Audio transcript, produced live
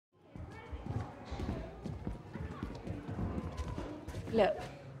Look,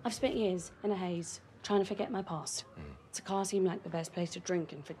 I've spent years in a haze trying to forget my past. Cate seemed like the best place to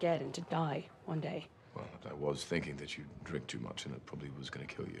drink and forget and to die one day. Well, I was thinking that you drink too much and it probably was going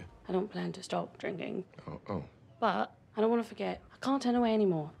to kill you. I don't plan to stop drinking. Oh. But I don't want to forget. I can't turn away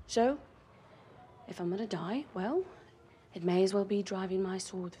anymore. So, if I'm gonna die, well, it may as well be driving my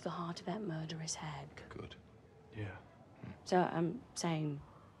sword through the heart of that murderous hag. Good. Yeah. So I'm saying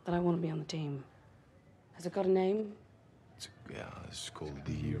that I want to be on the team. Has it got a name? It's called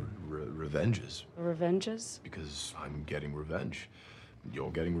the Revengers. The Revengers? Because I'm getting revenge.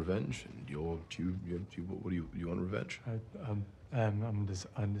 You're getting revenge, and what do you want revenge? I'm just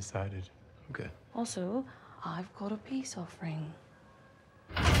undecided. Okay. Also, I've got a peace offering.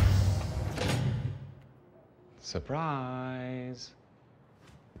 Surprise!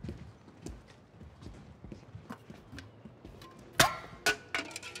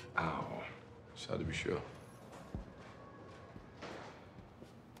 Ow. Sad to be sure.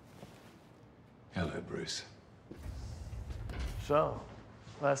 Hello, Bruce. So,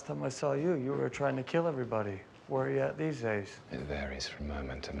 last time I saw you, you were trying to kill everybody. Where are you at these days? It varies from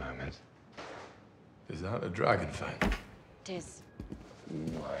moment to moment. Is that a dragon fang? It is.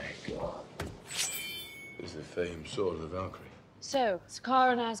 My God. It's the famed sword of the Valkyrie. So,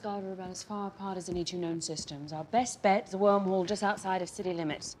 Sakaar and Asgard are about as far apart as any two known systems. Our best bet is a wormhole just outside of city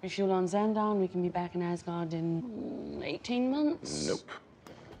limits. Refuel on Xandar, we can be back in Asgard in 18 months. Nope.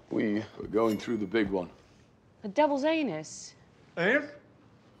 We're going through the big one. The Devil's Anus. Anus?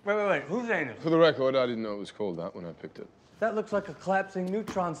 Wait. Who's Anus? For the record, I didn't know it was called that when I picked it. That looks like a collapsing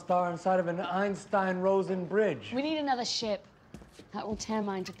neutron star inside of an Einstein-Rosen bridge. We need another ship. That will tear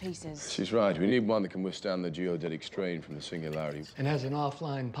mine to pieces. She's right. We need one that can withstand the geodetic strain from the singularity. And has an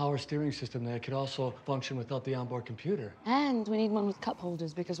offline power steering system that could also function without the onboard computer. And we need one with cup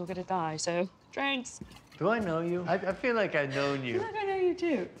holders because we're gonna die, so drinks. Do I know you? I feel like I've known you. I feel like I know you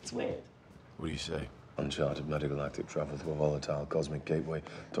too. It's weird. What do you say? Uncharted metagalactic travel through a volatile cosmic gateway.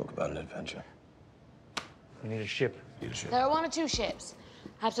 Talk about an adventure. We need a ship. Need a ship. There are one or two ships.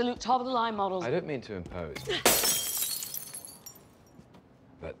 Absolute top-of-the-line models. I don't mean to impose.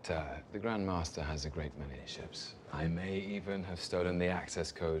 But the Grand Master has a great many ships. I may even have stolen the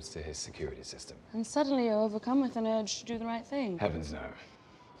access codes to his security system. And suddenly you're overcome with an urge to do the right thing. Heavens no.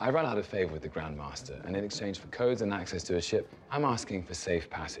 I run out of favor with the Grand Master, and in exchange for codes and access to a ship, I'm asking for safe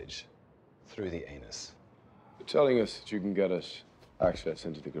passage through the anus. You're telling us that you can get us access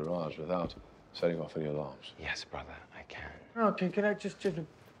into the garage without setting off any alarms. Yes, brother, I can. Okay, can I just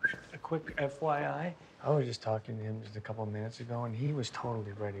a quick FYI? I was just talking to him just a couple of minutes ago, and he was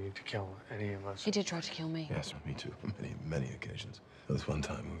totally ready to kill any of us. He did try to kill me. Yes, me too. On many occasions. There was one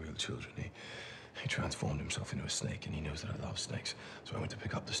time when we were children, he transformed himself into a snake, and he knows that I love snakes. So I went to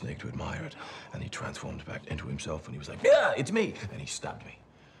pick up the snake to admire it, and he transformed back into himself, and he was like, "Yeah, it's me!" And he stabbed me.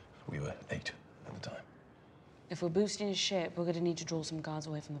 We were 8 at the time. If we're boosting his ship, we're gonna need to draw some guards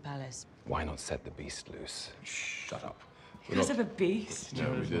away from the palace. Why not set the beast loose? Shut up. Because of a beast?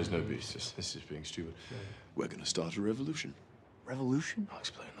 No, there's no beast. This is being stupid. We're gonna start a revolution. Revolution? I'll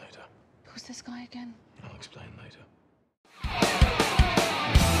explain later. Who's this guy again? I'll explain later.